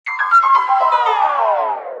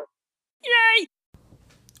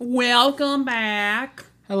Welcome back.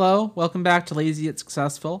 Hello, welcome back to Lazy Yet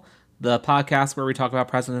Successful, the podcast where we talk about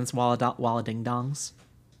presidents' walla ding dongs.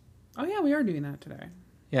 Oh yeah, we are doing that today.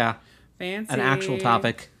 Yeah, Fancy. an actual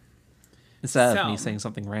topic instead of me So, saying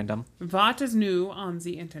something random. What is new on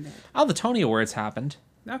the internet? Oh, the Tony Awards happened.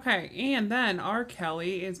 Okay, and then R.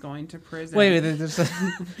 Kelly is going to prison. Wait, there's a,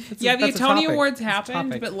 yeah, the that's a Tony topic. Awards That's a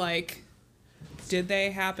happened, topic. but like, did they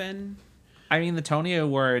happen? I mean, the Tony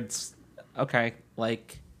Awards, okay,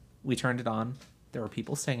 like, we turned it on. There were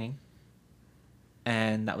people singing,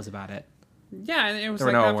 and that was about it. Yeah, and it was There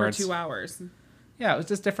were like no that awards. for 2 hours. Yeah, it was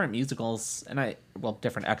just different musicals, and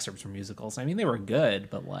different excerpts from musicals. I mean, they were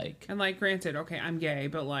good, but like, And like, granted, okay, I'm gay,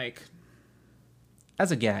 but like,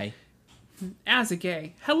 as a gay, as a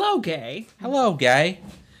gay, hello gay. hello, gay.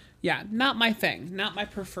 Yeah, not my thing, not my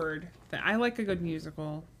preferred thing. I like a good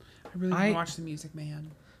musical. I really want to watch The Music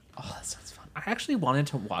Man. Oh, that sounds fun. I actually wanted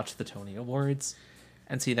to watch the Tony Awards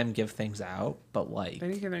and see them give things out, but like They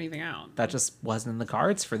didn't give anything out. that just wasn't in the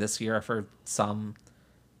cards for this year for some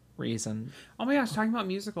reason. Oh my gosh, talking about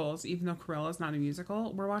musicals, even though Cruella's not a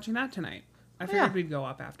musical, we're watching that tonight. I figured yeah. we'd go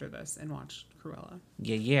up after this and watch Cruella.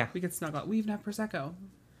 Yeah. We could snuggle up. We even have Prosecco.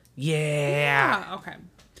 Yeah. Okay.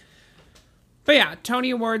 But yeah,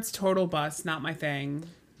 Tony Awards, total bust, not my thing.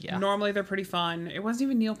 Yeah. Normally they're pretty fun. It wasn't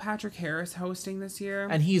even Neil Patrick Harris hosting this year.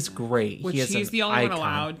 And he's great. which he is he's an the only icon. one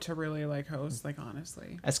allowed to really like host, like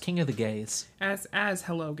honestly. As king of the gays. As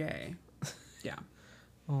Hello Gay. Yeah.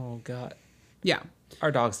 Oh god. Yeah.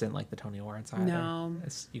 Our dogs didn't like the Tony Awards either. No.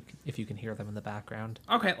 If you can hear them in the background.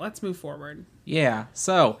 Okay, let's move forward. Yeah.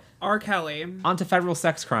 So, R. Kelly on to federal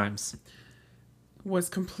sex crimes. was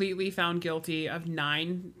completely found guilty of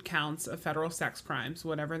 9 counts of federal sex crimes,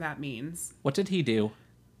 whatever that means. What did he do?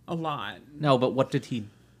 A lot. No, but what did he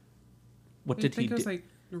I do? think it was like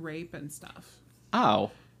rape and stuff.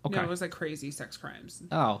 Oh, okay. No, it was like crazy sex crimes.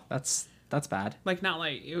 Oh, that's bad. Like not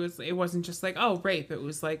like it wasn't just like, oh, rape. It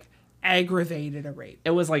was like aggravated a rape. It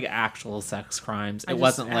was like actual sex crimes. It I just-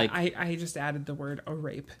 wasn't like I just added the word a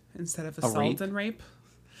rape instead of assault rape? and rape.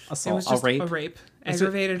 It assault. was just A rape. a rape. Is it-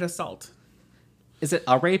 Aggravated assault. Is it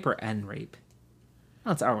a rape or an rape?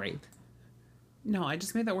 No, it's a rape. No, I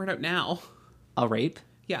just made that word up now. A rape,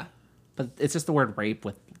 Yeah. but it's just the word rape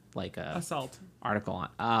with like a Assault. article on.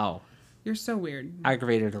 Oh, You're so weird.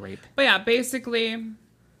 aggravated a rape. But yeah, basically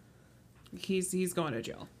he's going to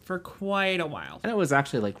jail for quite a while. And it was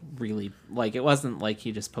actually like really like it wasn't like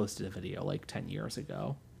he just posted a video like 10 years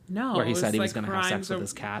ago No, where he it said he was like going to have sex crimes with of-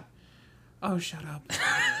 his cat. Oh, shut up.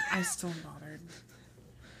 I still am bothered.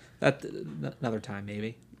 Another time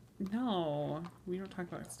maybe. No, we don't talk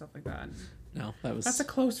about stuff like that. No, that That's a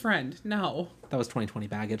close friend. No. was 2020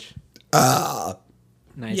 baggage. Nice.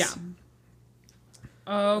 Yeah.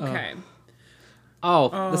 Okay.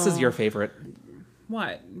 Oh, this is your favorite.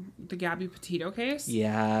 What? The Gabby Petito case?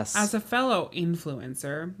 Yes. As a fellow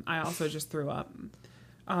influencer, I also just threw up.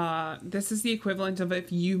 This is the equivalent of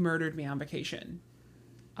if you murdered me on vacation.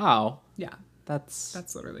 Oh, Yeah, that's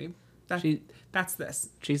literally. That's this.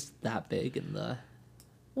 she's that big in the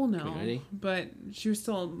Well, no, community. but she was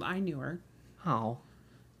still. I knew her. Oh,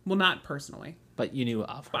 Well, not personally, but you knew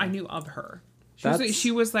of her. but I knew of her. That's-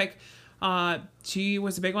 She was like, she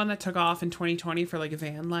was a big one that took off in 2020 for like a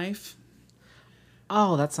van life.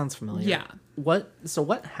 Oh, that sounds familiar. Yeah. What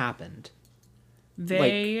happened?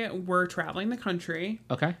 They were traveling the country.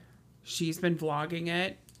 Okay. She's been vlogging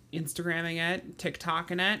it, Instagramming it,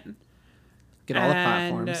 TikToking it. Get all the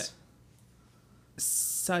And platforms.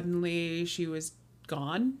 Suddenly she was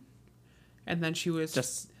gone. And then she was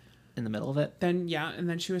Just in the middle of it. and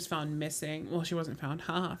then she was found missing. Well, she wasn't found,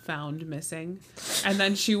 found missing. And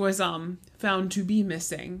then she was found to be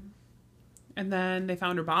missing. And then they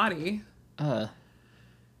found her body.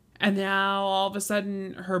 And now all of a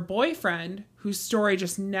sudden her boyfriend, whose story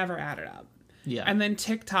just never added up. Yeah. And then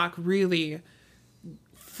TikTok really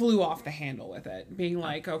flew off the handle with it, being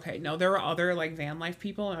like, okay, no, there were other like van life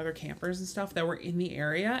people and other campers and stuff that were in the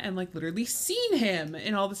area and like literally seen him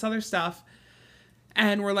and all this other stuff.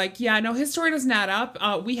 And we're like, yeah, no, his story doesn't add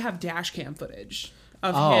up. We have dash cam footage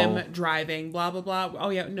of him driving, blah, blah, blah. Oh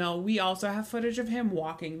yeah, no, we also have footage of him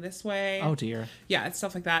walking this way. Oh dear. Yeah, it's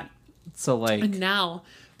stuff like that. So like And now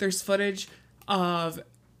there's footage of,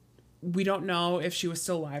 we don't know if she was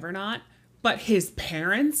still alive or not, but his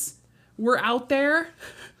parents were out there,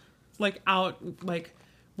 like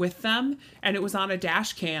with them, and it was on a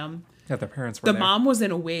dash cam. yeah, their parents were The there. mom was in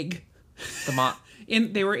a wig. The mom.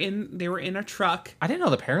 They were in a truck. I didn't know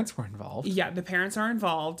the parents were involved. Yeah, the parents are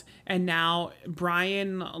involved, and now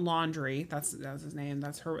Brian Laundrie, that was his name.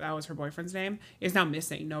 That was her boyfriend's name. Is now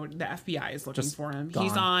missing. No, the FBI is looking Just for him. gone.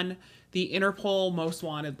 He's on the Interpol most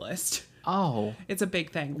wanted list. Oh. It's a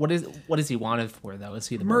big thing. What is he wanted for though? Is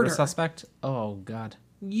he the murder Murder. suspect? Oh God.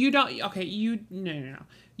 You don't. Okay, no.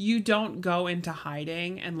 You don't go into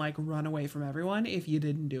hiding and like run away from everyone if you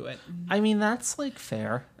didn't do it. I mean, that's like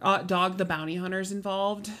fair. Dog the bounty hunter's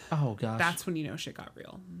involved. Oh gosh. That's when you know shit got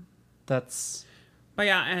real. That's But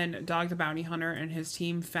yeah, and Dog the Bounty Hunter and his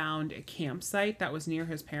team found a campsite that was near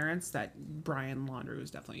his parents that Brian Laundrie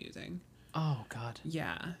was definitely using. oh God.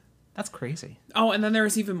 Yeah. That's crazy. Oh, and then there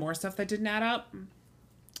was even more stuff that didn't add up.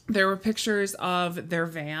 There were pictures of their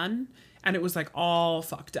van, and it was like all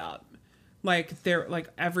fucked up. Like they're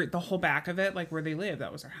like the whole back of it, like where they live,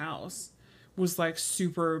 that was their house, was like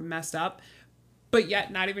super messed up. But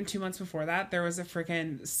yet, not even 2 months before that, there was a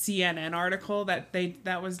freaking CNN article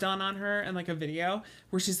that was done on her and like a video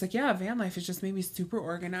where she's like, "Yeah, van life has just made me super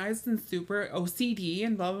organized and super OCD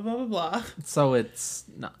and blah blah blah blah blah." So it's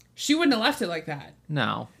not. She wouldn't have left it like that.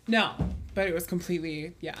 No. No, but it was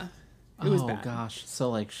completely It was bad. Oh gosh. So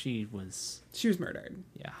like she was. She was murdered,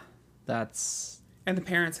 Yeah. That's and the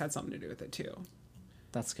parents had something to do with it too.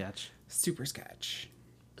 sketch. Super sketch.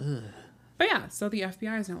 Ugh. But yeah, so the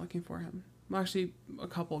FBI is now looking for him. Well, actually, a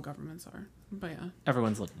couple of governments are. But yeah.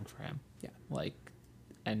 Everyone's looking for him. Yeah. Like,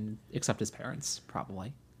 and except his parents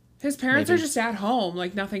probably. His parents Maybe. are just at home,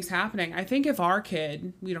 like nothing's happening. I think if our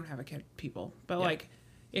kid, we don't have a kid, people, but Yeah. like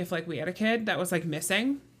if like we had a kid that was like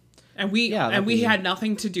missing and we that'd be- had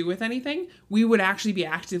nothing to do with anything, we would actually be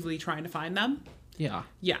actively trying to find them. Yeah.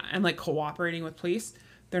 Yeah, and like cooperating with police.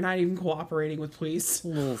 They're not even cooperating with police. A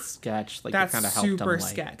little sketch. Like That's they kind of helped him super like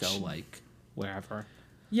sketch. go like wherever.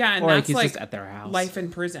 Yeah, and Or like that's he's like just at their house. life in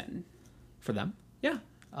prison. For them. Yeah.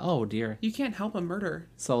 Oh dear. You can't help a murder.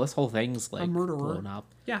 So this whole thing's like murderer. blown up.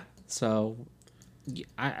 Yeah. So,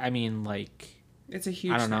 I mean, like, It's a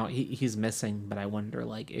huge I don't know. thing. He's missing, but I wonder,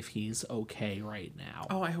 like, if he's okay right now.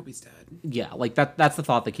 Oh, I hope he's dead. Yeah, like that's the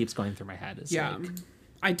thought that keeps going through my head. Is Yeah. like,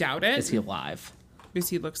 I doubt it. is he alive? Because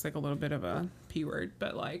he looks like a little bit of a P word,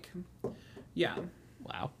 but like, yeah,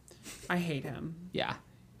 Wow. I hate him. Yeah.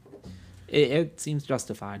 It seems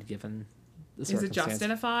justified given the Is it circumstance.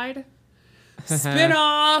 justified? Spin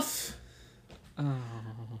off.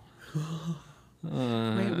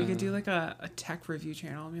 Wait, we could do like a tech review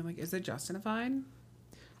channel. I mean, like, is it justified?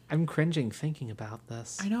 I'm cringing thinking about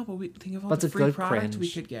this. I know, but we think of all That's the a free good product we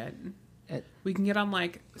cringe. could get. It- We can get on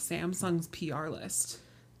like Samsung's PR list.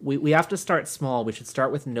 We have to start small. We should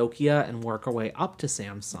start with Nokia and work our way up to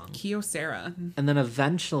Samsung. Kyocera. And then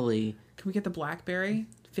eventually Can we get the BlackBerry?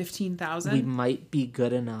 15,000? we might be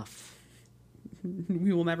good enough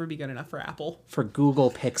We will never be good enough for Apple. for Google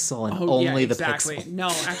Pixel and Oh, only yeah, the exactly. Pixel. No,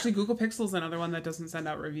 actually, Google Pixel is another one that doesn't send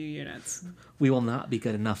out review units. We will not be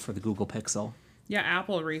good enough for the Google Pixel. Yeah,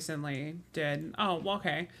 Apple recently did. Oh, well,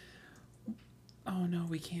 okay. Oh no,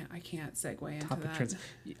 we can't. I can't segue into Topic that. trans-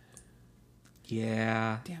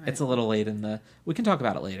 Yeah. Damn It's it. a little late in the... We can talk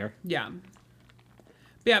about it later. Yeah.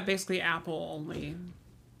 But yeah, basically Apple only.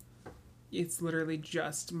 It's literally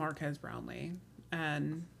just Marquez Brownlee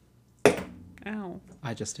and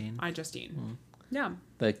iJustine. iJustine. Yeah.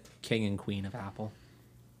 The king and queen of Apple.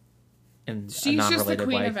 In a She's just the non-related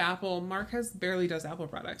queen way. of Apple. Marquez barely does Apple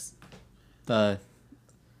products. So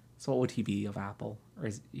what would he be of Apple? Or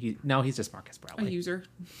is he... No, he's just Marcus A Brownlee. user.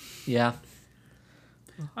 Yeah.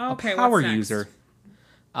 Okay, A power what's next? user.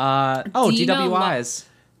 Dina DWIs.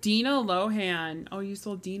 Dina Lohan. Oh, you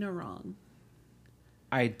spelled Dina wrong.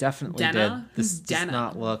 I definitely Denna? did. This Who's does Denna?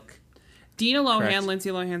 not look... Dina Lohan, Correct. Lindsay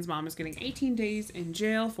Lohan's mom, is getting 18 days in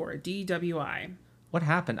jail for a DWI. What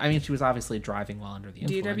happened? I mean, she was obviously driving while under the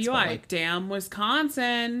influence. DWI. But like, Damn,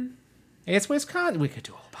 Wisconsin. it's Wisconsin. We could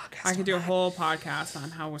do a whole podcast. I could on do a that. whole podcast on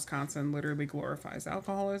how Wisconsin literally glorifies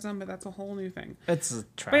alcoholism, but that's a whole new thing. It's a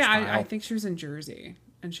trash But yeah, pile. I think she was in Jersey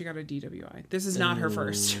and she got a DWI. This is not her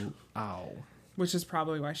first, Ooh. Oh. which is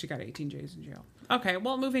probably why she got 18 days in jail. Okay,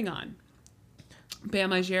 well, moving on. Bam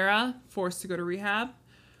Margera forced to go to rehab.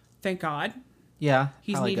 Thank God. Yeah.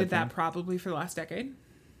 He's I like needed good that thing. probably for the last decade.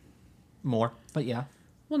 More. But yeah.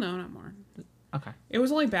 Well, no, not more. Okay. It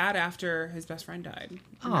was only bad after his best friend died in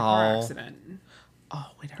a car Aw. accident.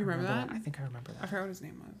 Oh, wait. I you remember that? I think I remember I that. forgot what his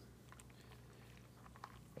name was.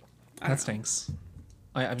 That stinks.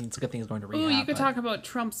 I mean, it's a good thing he's going to rehab. Ooh, you could but- talk about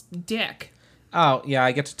Trump's dick. Oh, yeah,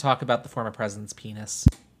 I get to talk about the former president's penis.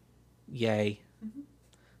 Yay.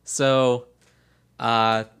 So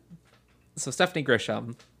Stephanie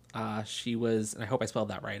Grisham She was, and I hope I spelled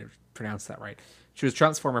that right or pronounced that right. She was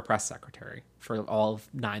Trump's former press secretary for all of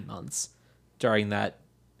 9 months during that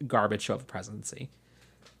garbage show of a presidency.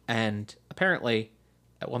 And apparently,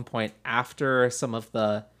 at one point, after some of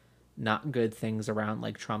the not good things around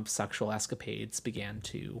like Trump's sexual escapades began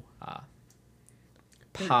to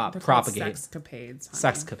They're called propagate. Sexcapades.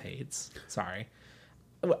 honey. Sexcapades. Sorry.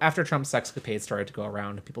 After Trump's sexcapades started to go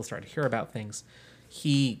around and people started to hear about things,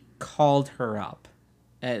 he called her up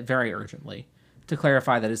very urgently to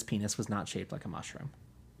clarify that his penis was not shaped like a mushroom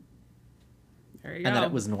There you and go. that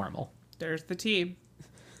it was normal. There's the tea.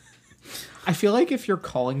 I feel like if you're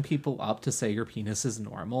calling people up to say your penis is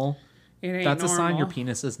normal, It ain't that's normal. a sign your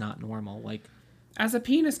penis is not normal. Like, As a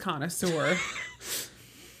penis connoisseur,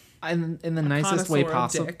 in the nicest way connoisseur of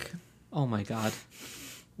possible. dick. Oh my god.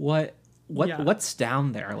 What Yeah. what's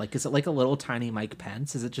down there? Like, is it like a little tiny Mike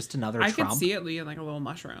Pence? Is it just another I Trump? could see it being like a little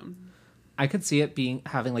mushroom. I could see it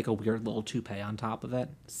having like a weird little toupee on top of it.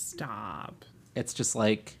 Stop. It's just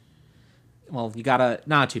like, well, you gotta,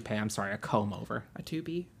 not a toupee, I'm sorry, a comb over. A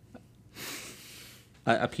tubie.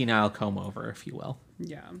 A penile comb over, if you will.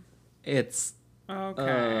 Yeah. It's,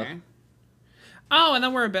 Okay. Oh, and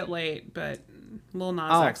then we're a bit late, but Lil Nas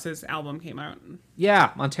Oh. X's album came out.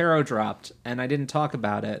 yeah, Montero dropped, and I didn't talk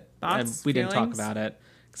about it. Thoughts? And we didn't talk Feelings? about it,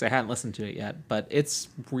 because I hadn't listened to it yet, but it's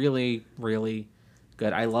really, really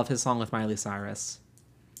good. I love his song with Miley Cyrus.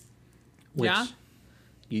 Which, Yeah?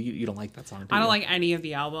 You don't like that song, do I don't you? like any of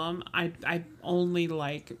the album. I only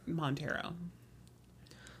like Montero.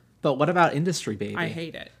 But what about Industry Baby? I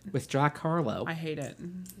hate it. With Jack Harlow. I hate it.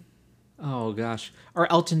 Oh, gosh. Or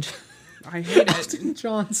Elton I hate it. Elton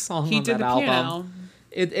John's song He on did that the album. piano.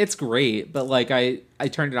 It's great, but like I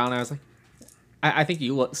turned it on and I was like, I think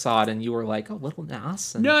you saw it and you were like, oh, Little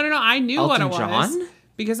Nas. And No. I knew what it Elton was. John?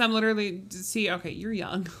 Because I'm literally, see, okay, you're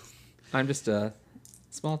young. I'm just a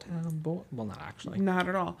small town boy. Well, not actually. Not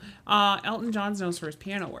at all. Elton John's known for his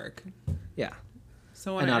piano work. Yeah,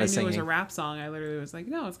 So when And I not knew his it was a singing. rap song, I literally was like,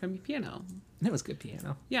 no, it's going to be piano. and it was good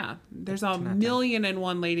piano. Yeah. There's a Cannot million and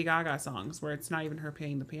one Lady Gaga songs where it's not even her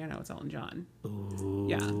playing the piano, it's Elton John. Ooh.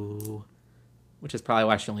 Yeah. Which is probably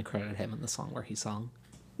why she only credited him in the song where he sung.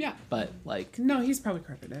 Yeah. But like, No, he's probably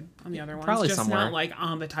credited on the other ones. Probably just somewhere. not like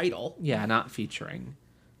on the title. yeah, not featuring.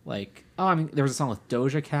 Like, oh, I mean, there was a song with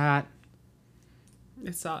Doja Cat.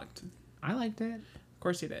 It sucked. I liked it. Of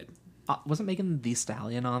course you did. Wasn't Megan Thee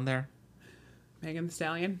Stallion on there? Megan Thee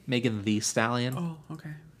Stallion. Megan Thee Stallion. Oh, okay.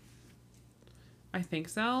 I think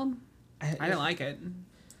so. I didn't like it.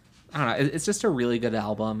 I don't know. It's just a really good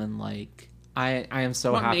album, and like I am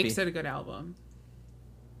so What happy. makes it a good album?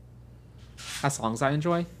 Has songs I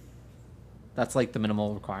enjoy. That's like the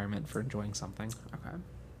minimal requirement for enjoying something. Okay.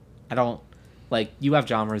 I don't like you have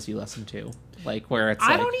genres you listen to, like where it's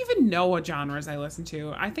I like don't even know what genres I listen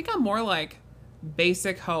to. I think I'm more like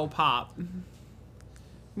basic ho pop,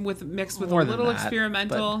 with mixed with More a than little that,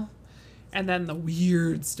 experimental, and then the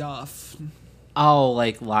weird stuff. oh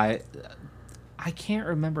like I can't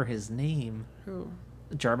remember his name. Who?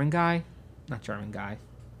 German guy, not German guy.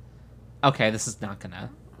 Okay, this is not gonna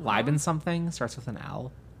Lieben something starts with an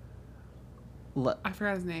L. I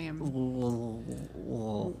forgot his name.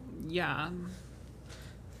 Yeah.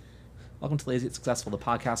 Welcome to Lazy and Successful, the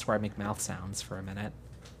podcast where I make mouth sounds for a minute.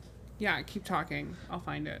 Yeah, keep talking. I'll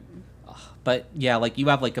find it. But yeah, like you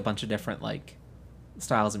have like a bunch of different like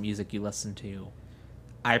styles of music you listen to.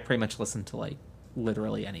 I pretty much listen to like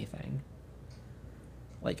literally anything.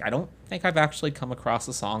 Like I don't think I've actually come across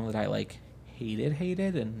a song that I like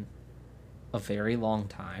hated in a very long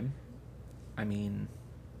time. I mean,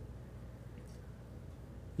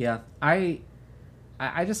 yeah, I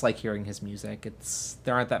just like hearing his music.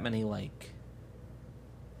 There aren't that many like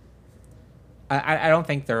I don't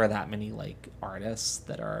think there are that many like artists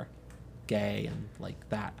that are gay and like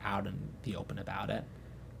that out in the open about it.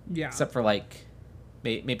 Yeah. Except for like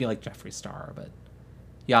maybe like Jeffree Star, but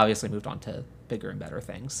he obviously moved on to bigger and better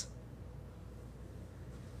things.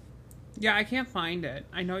 Yeah, I can't find it.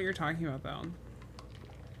 I know what you're talking about though.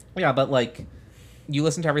 Yeah, but like you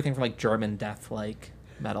listen to everything from like German death like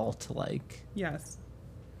metal to like Yes.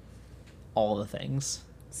 all the things.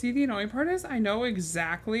 See, the annoying part is I know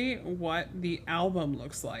exactly what the album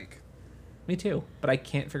looks like. Me too, but I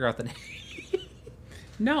can't figure out the name.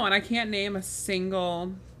 No, and I can't name a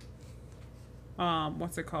single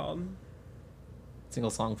what's it called? Single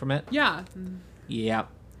song from it. Yeah. Yeah.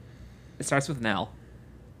 It starts with an L.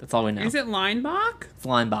 That's all we know. Is it Leinbach? It's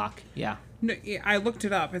Leinbach. Yeah. No, I looked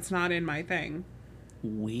it up. It's not in my thing.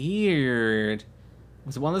 Weird.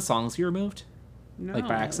 Was it one of the songs you removed? No. Like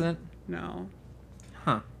by accident? No.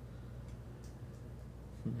 Huh.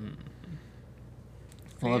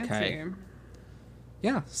 Well, okay. Fancy.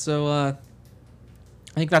 Yeah, so I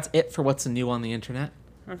think that's it for what's new on the internet.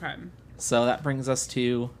 Okay. So that brings us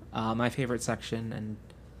to my favorite section and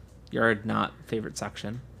your not favorite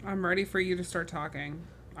section. I'm ready for you to start talking.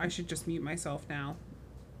 I should just mute myself now.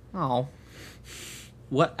 Oh.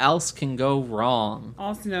 What else can go wrong?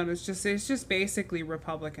 Also known as it's just basically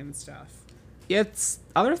Republican stuff. It's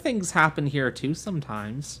other things happen here too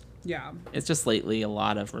sometimes. Yeah. It's just lately a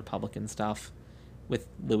lot of Republican stuff with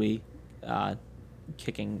Louis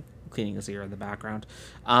cleaning his ear in the background.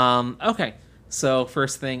 Okay, so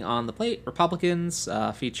first thing on the plate, Republicans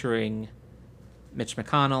featuring Mitch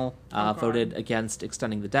McConnell voted against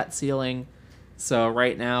extending the debt ceiling. So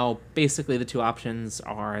right now, basically the two options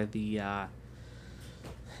are the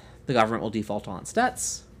government will default on its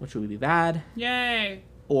debts, which would be bad, Yay!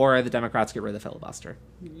 or the Democrats get rid of the filibuster.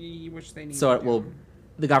 Which they need So to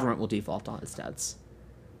the government will default on its debts.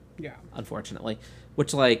 Yeah. Unfortunately,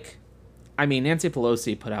 which Nancy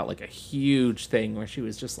Pelosi put out like a huge thing where she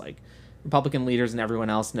was just like, Republican leaders and everyone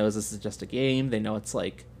else knows this is just a game. They know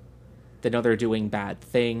they know they're doing bad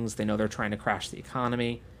things. They know they're trying to crash the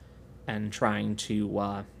economy and trying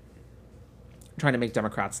to make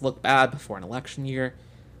Democrats look bad before an election year.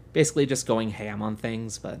 Basically just going ham on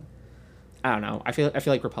things, but I don't know. I feel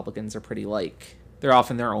like Republicans are pretty they're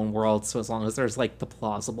off in their own world, so as long as there's the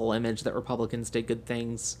plausible image that Republicans did good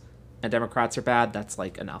things and Democrats are bad, that's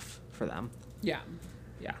enough for them. Yeah.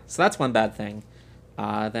 Yeah. So that's one bad thing.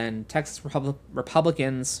 Then Texas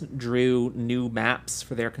Republicans drew new maps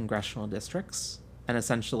for their congressional districts, and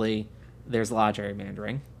essentially there's a lot of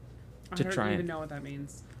gerrymandering I don't even know what that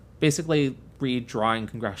means. Basically redrawing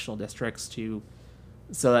congressional districts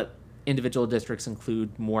so that individual districts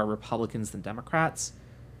include more Republicans than Democrats.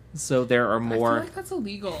 So there are more. I feel like that's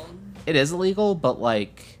illegal. It is illegal, but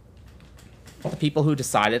the people who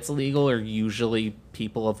decide it's illegal are usually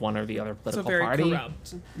people of one or the other political party.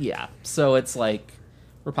 Corrupt. Yeah. So it's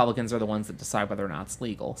Republicans are the ones that decide whether or not it's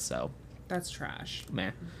legal. So that's trash.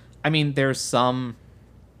 Man, I mean, there's some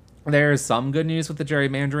good news with the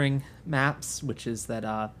gerrymandering maps, which is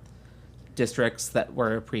that districts that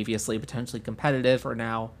were previously potentially competitive are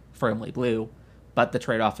now firmly blue, but the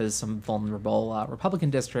trade-off is some vulnerable Republican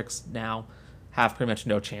districts now have pretty much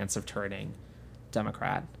no chance of turning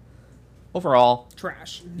Democrat. Overall,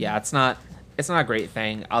 trash. Yeah, it's not a great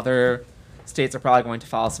thing. Other states are probably going to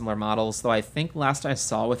follow similar models, though I think last I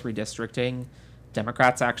saw with redistricting,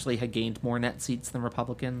 Democrats actually had gained more net seats than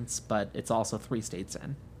Republicans, but it's also 3 states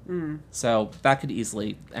in. So that could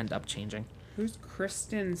easily end up changing. Who's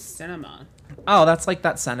Kristen Sinema? Oh, that's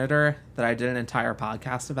that senator that I did an entire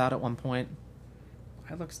podcast about at one point.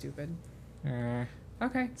 I look stupid.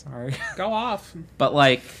 Okay. Sorry. Go off.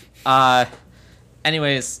 But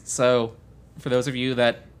anyways, so for those of you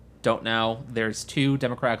that don't know, there's 2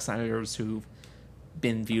 Democratic senators who've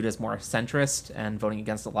been viewed as more centrist and voting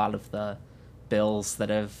against a lot of the bills that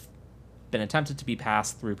have been attempted to be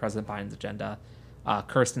passed through President Biden's agenda,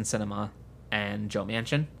 Kyrsten Sinema and Joe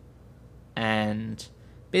Manchin. And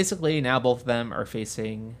basically now both of them are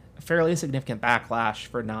facing a fairly significant backlash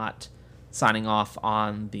for not signing off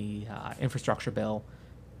on the infrastructure bill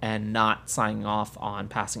and not signing off on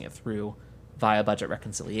passing it through via budget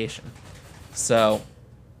reconciliation. So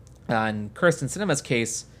in Kyrsten Sinema's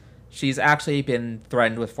case, she's actually been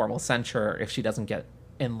threatened with formal censure if she doesn't get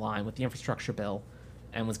in line with the infrastructure bill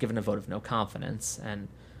and was given a vote of no confidence. And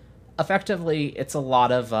effectively, it's a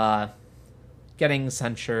lot of getting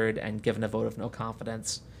censured and given a vote of no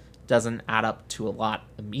confidence doesn't add up to a lot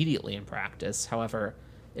immediately in practice. However,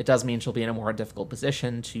 it does mean she'll be in a more difficult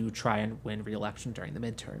position to try and win re-election during the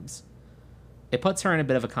midterms. It puts her in a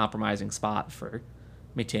bit of a compromising spot for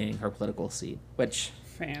maintaining her political seat, which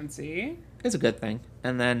fancy is a good thing.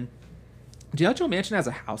 And then, do you know Joe Manchin has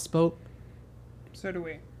a houseboat? So do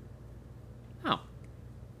we. Oh.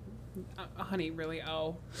 Honey, really?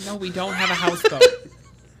 Oh. No, we don't have a houseboat.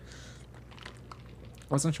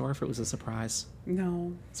 Wasn't sure if it was a surprise.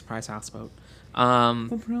 No. Surprise houseboat.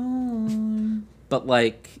 Surprise. But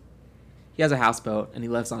he has a houseboat and he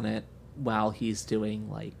lives on it while he's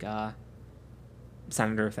doing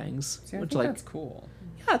senator things. See, I think that's cool.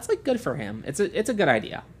 Yeah, it's good for him. It's a good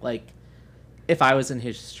idea. If I was in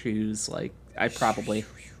his shoes, I probably.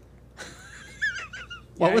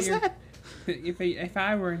 What was that? If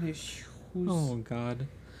I were in his shoes. Oh God.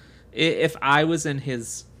 If I was in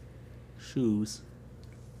his shoes,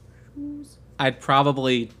 I'd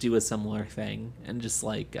probably do a similar thing and just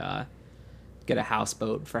get a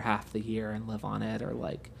houseboat for half the year and live on it, or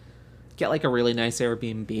get a really nice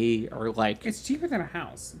Airbnb, or it's cheaper than a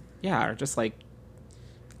house. Yeah, or just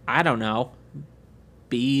I don't know,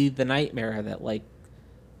 be the nightmare that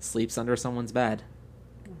sleeps under someone's bed.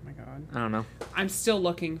 Oh my god. I don't know. I'm still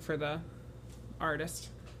looking for the artist.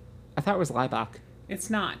 I thought it was Laibach. It's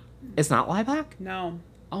not. It's not Laibach? No.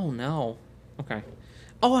 Oh, no. Okay.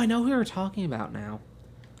 Oh, I know who you're talking about now.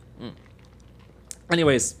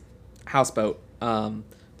 Anyways, Houseboat.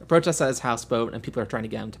 The protest says Houseboat, and people are trying to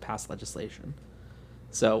get him to pass legislation.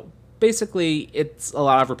 So, basically, it's a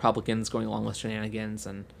lot of Republicans going along with shenanigans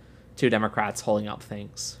and 2 Democrats holding up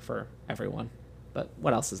things for everyone. But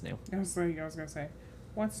what else is new? I was going to say,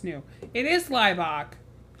 what's new? It is Laibach.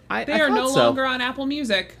 I They are thought no so. longer on Apple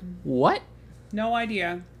Music. What? No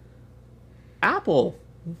idea. Apple?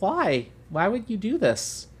 Why? Why would you do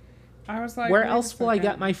this? I was like, Where wait a else will I second.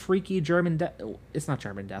 get my freaky German death... It's not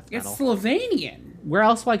German death It's metal. Slovenian. Where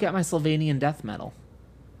else will I get my Slovenian death metal?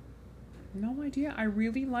 No idea. I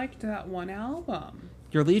really liked that one album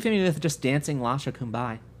You're leaving me with just dancing Lasha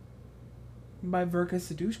Kumbai. by Verka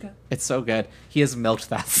Sedushka. It's so good. He has milked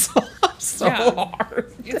that song so Yeah.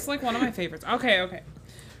 hard. It's like one of my favorites. Okay.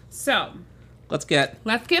 So, Let's get...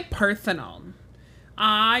 let's get personal.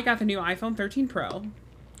 I got the new iPhone 13 Pro.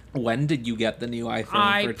 When did you get the new iPhone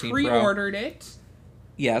I 13 Pro? pre-ordered it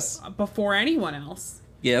Yes. before anyone else.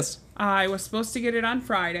 Yes. I was supposed to get it on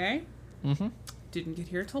Friday. Mm-hmm. Didn't get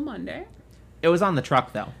here till Monday. It was on the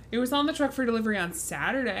truck, though. It was on the truck for delivery on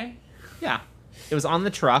Saturday. Yeah. It was on the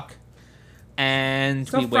truck, and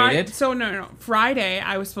So we waited. So no. Friday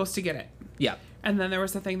I was supposed to get it. Yeah. And then there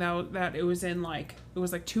was the thing that it was in like, it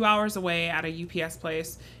was like 2 hours away at a UPS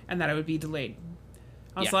place and that it would be delayed.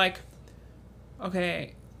 I was Yeah. like,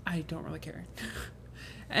 okay, I don't really care.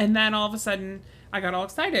 And then all of a sudden I got all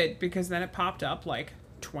excited because then it popped up like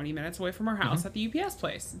 20 minutes away from our house at the UPS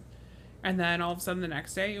place. And then all of a sudden the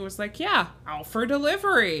next day it was like, yeah, out for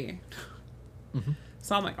delivery.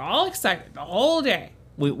 So I'm like all excited the whole day.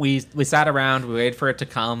 We sat around, we waited for it to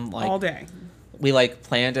come, like All day. we like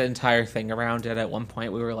planned an entire thing around it. At one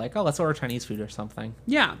point we were like, oh, let's order Chinese food or something.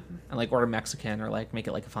 Yeah. And like order Mexican or like make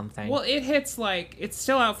it like a fun thing. Well, it hits like, it's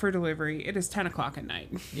still out for delivery. It is 10 o'clock at night.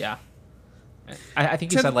 Yeah. I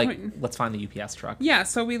think you To said the like, point- let's find the UPS truck. Yeah,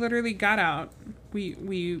 so we literally got out.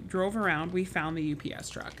 We drove around. We found the UPS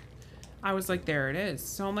truck. I was like, there it is.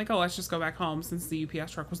 So I'm like, oh, let's just go back home since the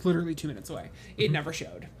UPS truck was literally 2 minutes away. It never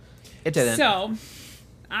showed. It didn't. So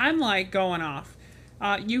I'm like going off.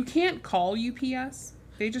 You can't call UPS.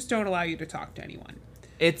 They just don't allow you to talk to anyone.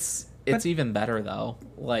 It's even better though.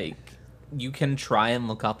 Like you can try and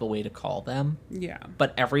look up a way to call them, Yeah.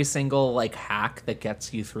 but every single like hack that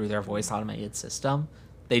gets you through their voice automated system,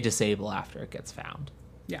 they disable after it gets found.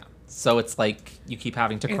 Yeah. So it's like you keep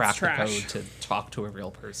having to It's crack the trash. code to talk to a real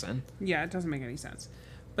person. Yeah, it doesn't make any sense.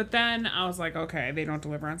 But then I was like, okay, they don't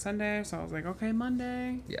deliver on Sunday. So I was like, okay,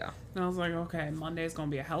 Monday. Yeah. And I was like, okay, Monday's going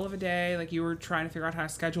to be a hell of a day. Like, you were trying to figure out how to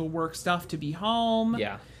schedule work stuff to be home.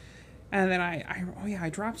 Yeah. And then I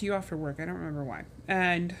dropped you after work. I don't remember why.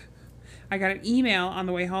 And I got an email on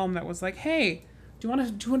the way home that was like, hey, do you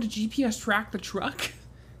want to GPS track the truck?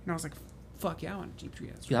 And I was like, fuck yeah, I want to GPS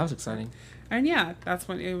track. Yeah, that was exciting. And yeah, that's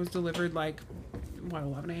when it was delivered, like, what,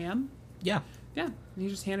 11 a.m.? Yeah. Yeah. And he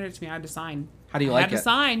just handed it to me. I had to sign. How do you I like had to it?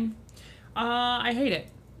 sign. I hate it.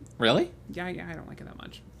 Really? Yeah, I don't like it that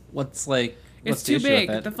much. What's like It's what's the too issue big.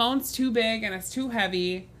 with it? The phone's too big and it's too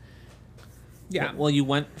heavy. Yeah. Well, you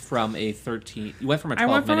went from a 13. You went from a 12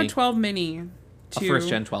 I went from mini, a 12 mini to a first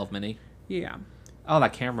gen 12 mini. Yeah. Oh,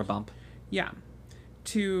 that camera bump. Yeah.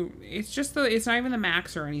 To it's not even the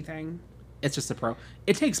max or anything. It's just a pro.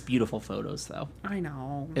 It takes beautiful photos though. I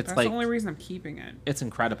know. It's That's like- the only reason I'm keeping it. It's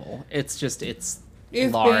incredible. It's It's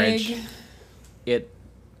large. big. It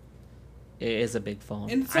is a big phone.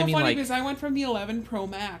 And it's so I mean, funny like, because I went from the 11 Pro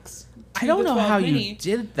Max to I don't the know 12 how mini. you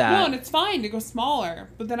did that. No, and it's fine to go smaller,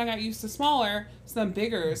 but then I got used to smaller, so then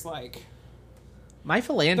bigger is like My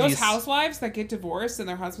Philandes. those housewives that get divorced and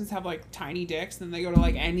their husbands have like tiny dicks, and they go to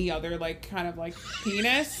like any other like kind of like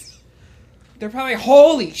penis. They're probably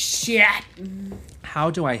holy shit. How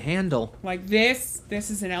do I handle? Like this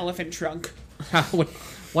is an elephant trunk.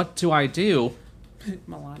 What do I do?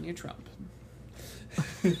 Melania Trump.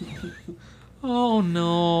 Oh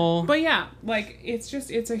no. But yeah, like it's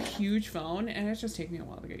a huge phone and it's just taking me a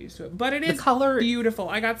while to get used to it. But it The is color beautiful.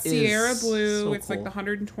 I got Sierra is Blue. so It's like cool. the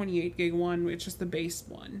 128 gig one. It's just the base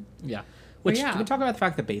one. Yeah. Which yeah. can we talk about the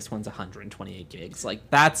fact the base one's 128 gigs? Like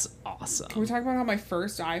that's awesome. Can we talk about how my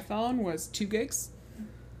first iPhone was 2 gigs?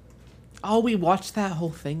 Oh, we watched that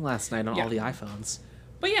whole thing last night on Yeah. all the iPhones.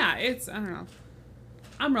 But yeah, it's I don't know.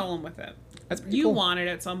 I'm rolling with it. That's pretty You cool. want it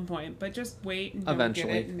at some point, but just wait and don't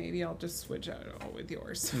Eventually. get it, and maybe I'll just switch out with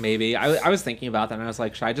yours. Maybe I was thinking about that, and I was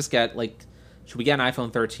like, should I just get like should we get an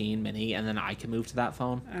iPhone 13 mini and then I can move to that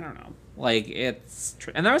phone? I don't know. Like,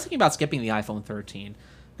 and I was thinking about skipping the iPhone 13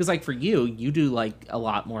 because, like, for you do like a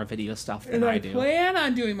lot more video stuff than And I I do. plan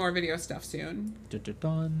on doing more video stuff soon.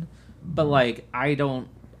 Dun. But like, I don't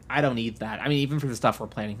need that. I mean, even for the stuff we're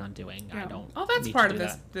planning on doing, I don't. Oh, that's need part to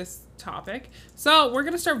of do this topic. So we're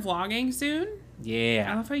gonna start vlogging soon. that. I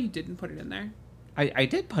Yeah, love how you didn't put it in there. I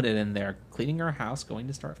did put it in there. Cleaning our house, going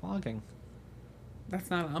to start vlogging.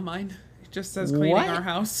 That's not on mine. It just says cleaning What? our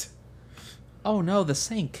house. Oh no, the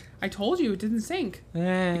sink. I told you it didn't sync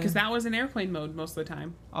Eh. because that was in airplane mode most of the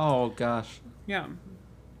time. Oh gosh. Yeah,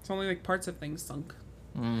 it's only like parts of things sunk.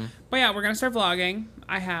 Mm, But yeah, we're gonna start vlogging.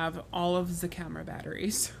 I have all of the camera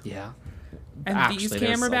batteries, yeah. and Actually, these there's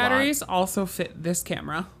camera a lot. batteries also fit this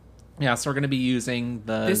camera. Yeah, so we're gonna be using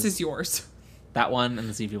This is yours. that one and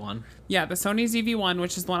the ZV-1. Yeah, the Sony ZV-1,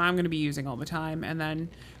 which is the one I'm going to be using all the time, and then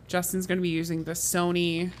Justin's going to be using the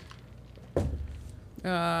Sony.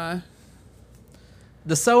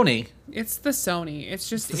 The Sony. It's the Sony. It's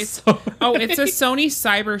just it's Sony. oh, it's a Sony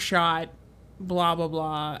CyberShot. Blah blah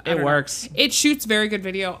blah. I It don't works. know. It shoots very good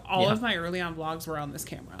video. All Yeah. of my early on vlogs were on this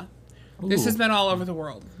camera. This Ooh. has been all over the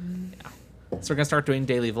world. So we're gonna start doing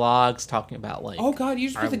daily vlogs, talking about like. Oh God, you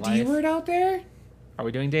just our put the D life. word out there. Are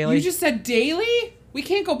we doing daily? You just said daily. We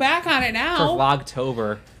can't go back on it for now.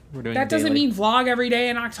 Vlogtober. We're doing That doesn't daily. mean vlog every day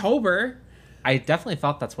in October. I definitely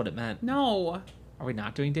thought that's what it meant. No. Are we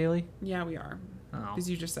not doing daily? Yeah, we are. Oh. Because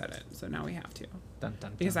you just said it, so now we have to. Dun,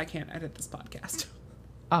 dun, Because dun. I can't edit this podcast.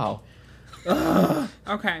 Oh.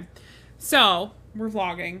 Okay. So, we're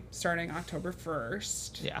vlogging starting October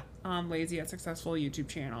 1st Yeah. on Lazy Yet Successful YouTube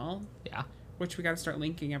channel, Yeah. which we got to start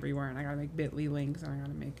linking everywhere, and I got to make bit.ly links, and I got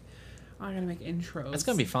to make intros. It's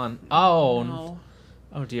gonna be fun. Oh. No.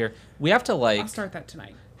 Oh dear. We have to I'll like. start that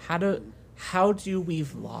tonight. How do we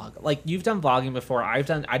vlog? Like you've done vlogging before. I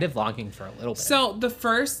did vlogging for a little bit. So, the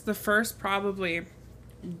first probably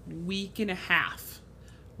week and a half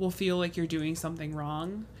will feel like you're doing something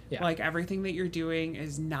wrong. Yeah. Like everything that you're doing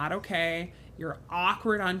is not okay. You're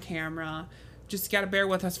awkward on camera. Just got to bear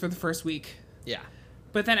with us for the first week. Yeah.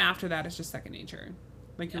 But then after that, it's just second nature.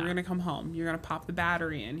 Like, you're Yeah. going to come home. You're going to pop the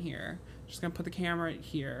battery in here. Just going to put the camera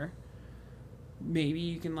here. Maybe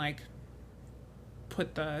you can, like,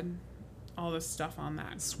 put all this stuff on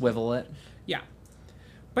that. Swivel it. Yeah.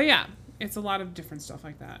 But, yeah, it's a lot of different stuff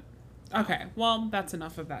like that. Okay, well, that's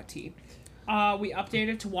enough of that tea. We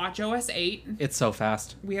updated to WatchOS 8. It's so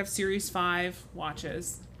fast. We have Series 5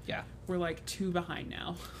 watches. Yeah. We're, like, 2 behind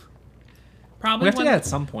now. We Probably have to get at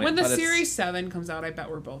some point. when the but it's- Series 7 comes out, I bet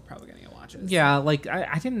we're both probably going to get watches. Yeah, like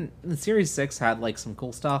I didn't. The Series 6 had like some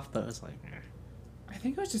cool stuff, but it was like. I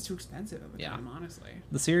think it was just too expensive at the Yeah. time, honestly.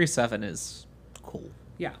 The Series 7 is cool.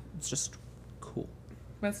 Yeah. It's just cool.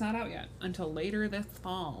 But it's not out yet until later this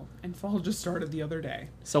fall. And fall just started the other day.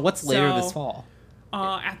 So what's later this So- fall?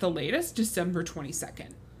 At the latest, December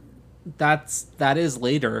 22nd. That is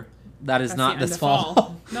later. That is That's not the end this of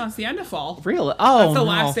fall. No, it's the end of fall. Really? Oh, That's the no.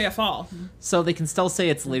 last day of fall. So they can still say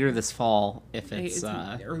it's later this fall if It's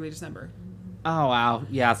it's. early December. Oh wow,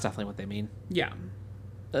 yeah, that's definitely what they mean. Yeah.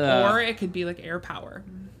 Uh, Or it could be like air power.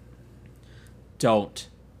 Don't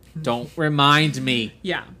remind me.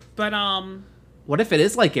 Yeah. But, What if it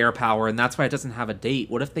is like Air Power and that's why it doesn't have a date?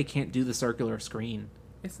 What if they can't do the circular screen?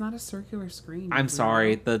 it's not a circular screen. I'm Gabriel.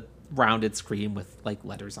 sorry, the rounded screen with like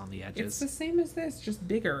letters on the It's edges. the same as this, just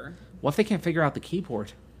bigger. What if they can't figure out the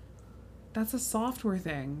keyboard? That's a software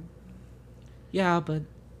thing. Yeah, but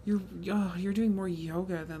You're doing more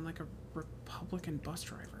yoga than like a Republican bus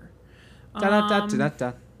driver. da da da da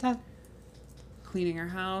da da. Cleaning our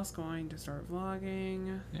house, going to start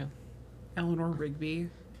vlogging. Yeah, Eleanor Rigby.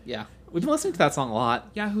 yeah. We've been listening to that song a lot.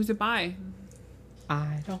 Yeah, who's it by?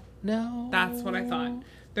 I don't know. That's what I thought.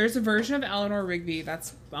 There's a version of Eleanor Rigby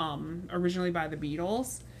that's originally by the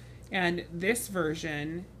Beatles, and this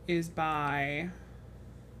version is by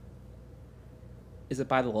Is it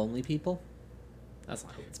by the Lonely People? That's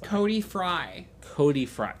not who it's by. Cody Fry. Cody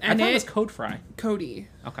Fry. And I thought it was it- Code Fry. Cody.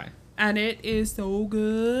 Okay. And it is so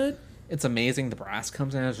good. It's amazing. The brass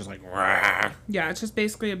comes in. It's just like, "Rah." Yeah, it's just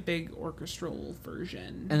basically a big orchestral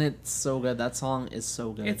version. And it's so good. That song is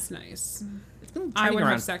so good. It's nice. It's been I trending would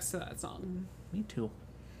around. have sex to that song. Me too.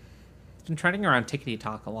 It's been trending around Tickety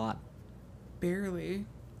Talk a lot. Barely.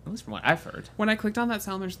 At least from what I've heard. When I clicked on that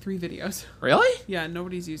sound, there's 3 videos. Really? Yeah,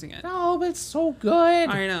 nobody's using it. No, but it's so good.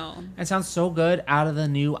 I know. It sounds so good out of the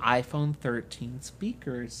new iPhone 13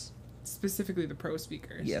 speakers. Specifically the Pro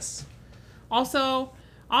speakers. Yes. Also,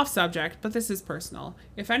 off subject, but this is personal.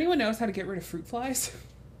 If anyone knows how to get rid of fruit flies,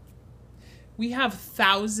 We have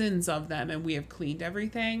thousands of them, and we have cleaned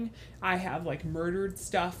everything. I have, like, murdered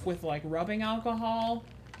stuff with, like, rubbing alcohol.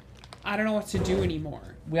 I don't know what to do anymore.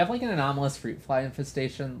 We have, like, an anomalous fruit fly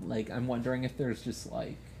infestation. Like, I'm wondering if there's just,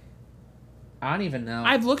 like... I don't even know.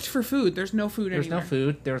 I've looked for food. There's no food There's anywhere. no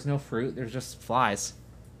food. There's no fruit. There's just flies.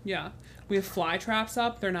 Yeah. We have fly traps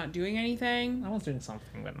up. They're not doing anything. I was doing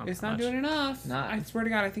something, but not It's that not much. doing enough. Not- I swear to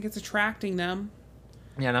God, I think it's attracting them.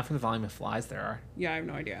 Yeah, not for the volume of flies there are. Yeah, I have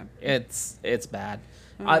no idea. It's bad.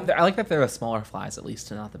 I like that they're the smaller flies, at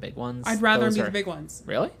least, and not the big ones. I'd rather Those them be are- the big ones.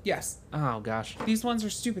 Really? Yes. Oh, gosh. These ones are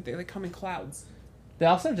stupid. They, like, come in clouds. They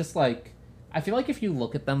also just, like... I feel like if you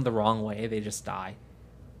look at them the wrong way, they just die.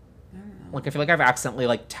 I don't know. Like, I feel like I've accidentally,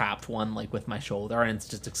 like, tapped one, like, with my shoulder, and it's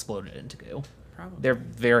just exploded into goo. Probably. They're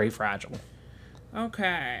very fragile.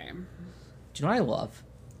 Okay. Do you know what I love?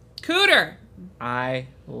 Cooter! I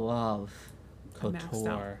love I'm maxed out.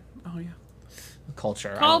 couture. Oh, yeah.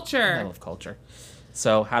 Culture. Culture. I love culture.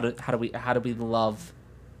 So how do we love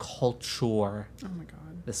culture Oh, my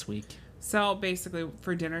God. this week? So, basically,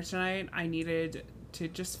 for dinner tonight, I needed to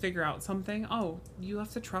just figure out something. Oh, you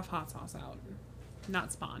left the truff hot sauce out.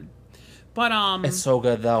 Not Spawn. But, It's so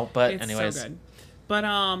good though. But it's anyways, so good. But,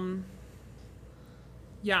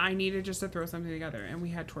 yeah, I needed just to throw something together. And we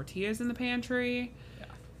had tortillas in the pantry. Yeah.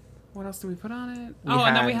 What else did we put on it? We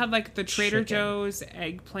and then we had had, like, the Trader chicken. Joe's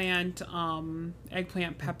eggplant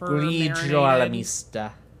pepper grigio alla marinated.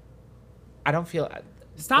 mista. I don't feel.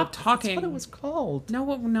 Stop talking. That's what it was called.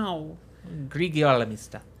 No. Grigio alla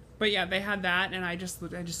mista. But yeah, they had that, and I just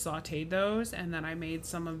sautéed those, and then I made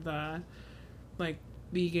some of the, like,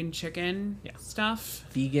 vegan chicken stuff.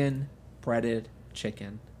 Vegan breaded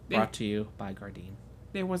chicken brought to you by Gardein.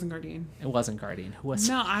 It wasn't Gardein. It wasn't Gardein. Who was?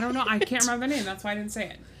 No, I don't know. I can't remember the name. That's why I didn't say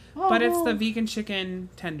it. But it's the Oh. vegan chicken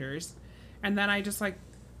tenders, and then I just, like,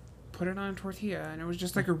 put it on a tortilla, and it was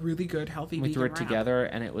just, like, a really good, healthy We vegan threw it wrap. together,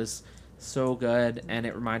 and it was so good, and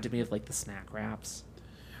it reminded me of like the snack wraps.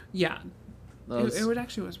 Yeah. Those, It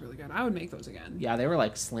actually was really good. I would make those again. yeah, they were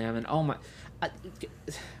like slamming. Oh my,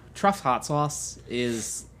 Truff hot sauce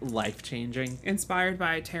is life changing. Inspired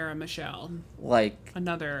by Tara Michelle, Like,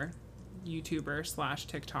 another YouTuber /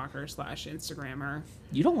 TikToker / Instagrammer.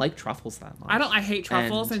 you don't like truffles that much. I hate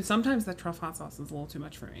truffles, And- and sometimes the truff hot sauce is a little too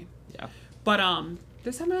much for me. Yeah, But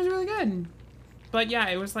this time it was really good. But yeah,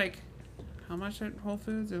 it was like, how much at Whole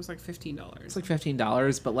Foods? It was like $15. it's like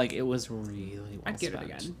 $15, but like it was really well I'd get it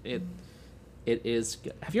spent. again. It is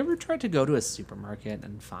good. Have you ever tried to go to a supermarket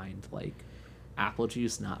and find like apple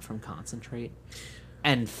juice not from concentrate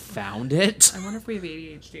and found it? I wonder if we have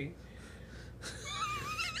ADHD.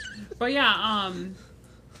 But yeah,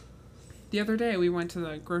 the other day we went to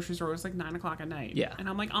the grocery store. It was like 9:00 at night. Yeah. And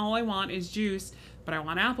I'm like, all I want is juice, but I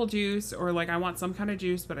want apple juice, or like I want some kind of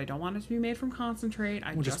juice, but I don't want it to be made from concentrate.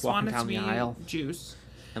 I We're just just want walking it to down be the aisle. juice.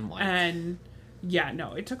 And like, And yeah,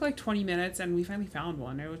 no, it took like 20 minutes, and we finally found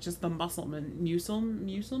one. It was just the Muselman's.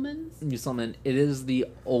 Muselman, it is the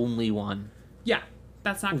only one. Yeah,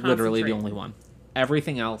 that's not Literally the concentrate. only one.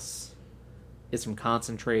 Everything else is from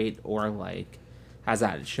concentrate or like has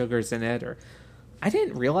added sugars in it. Or I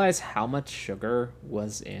didn't realize how much sugar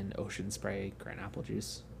was in Ocean Spray green apple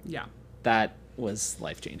juice. Yeah, That was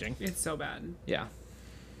life changing. it's so bad. Yeah.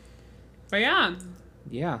 But yeah,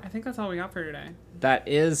 Yeah. I think that's all we got for today. That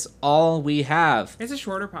is all we have. It's a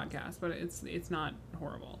shorter podcast, but it's not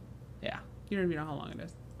horrible. Yeah. You don't even know how long it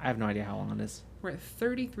is. I have no idea how long it is. We're at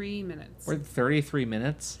 33 minutes. We're at 33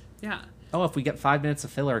 minutes. Yeah. Oh, if we get 5 minutes of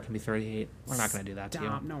filler, it can be 38. We're not going to do that to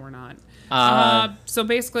Stop. you. No, we're not. Uh, So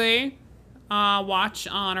basically, watch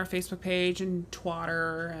on our Facebook page and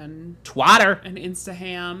Twitter and Twatter.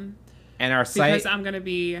 Instaham, And our site. because I'm gonna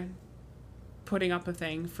be putting up a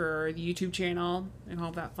thing for the YouTube channel and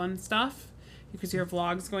all that fun stuff. Because your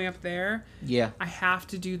vlog's going up there. Yeah. I have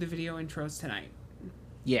to do the video intros tonight.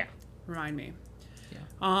 Yeah. Remind me. Yeah.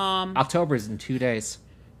 Um, October's in 2 days.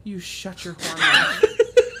 you shut your horn mouth.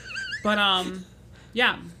 But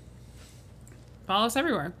yeah. Follow us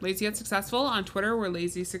everywhere. Lazy Yet Successful. On Twitter, we're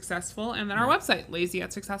Lazy Successful. And then our website,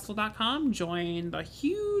 lazyyetsuccessful.com. Join the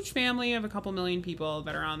huge family of a couple million people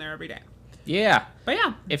that are on there every day. Yeah. But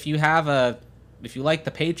yeah, If you like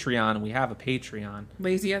the Patreon, we have a Patreon.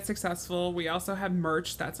 Lazy Yet Successful. We also have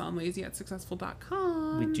merch that's on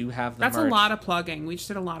lazyyetsuccessful.com. We do have the That's merch. a lot of plugging. We just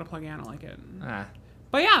did a lot of plugging. I don't like it. Ah,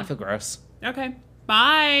 But yeah. I feel gross. Okay.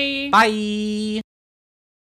 Bye. Bye.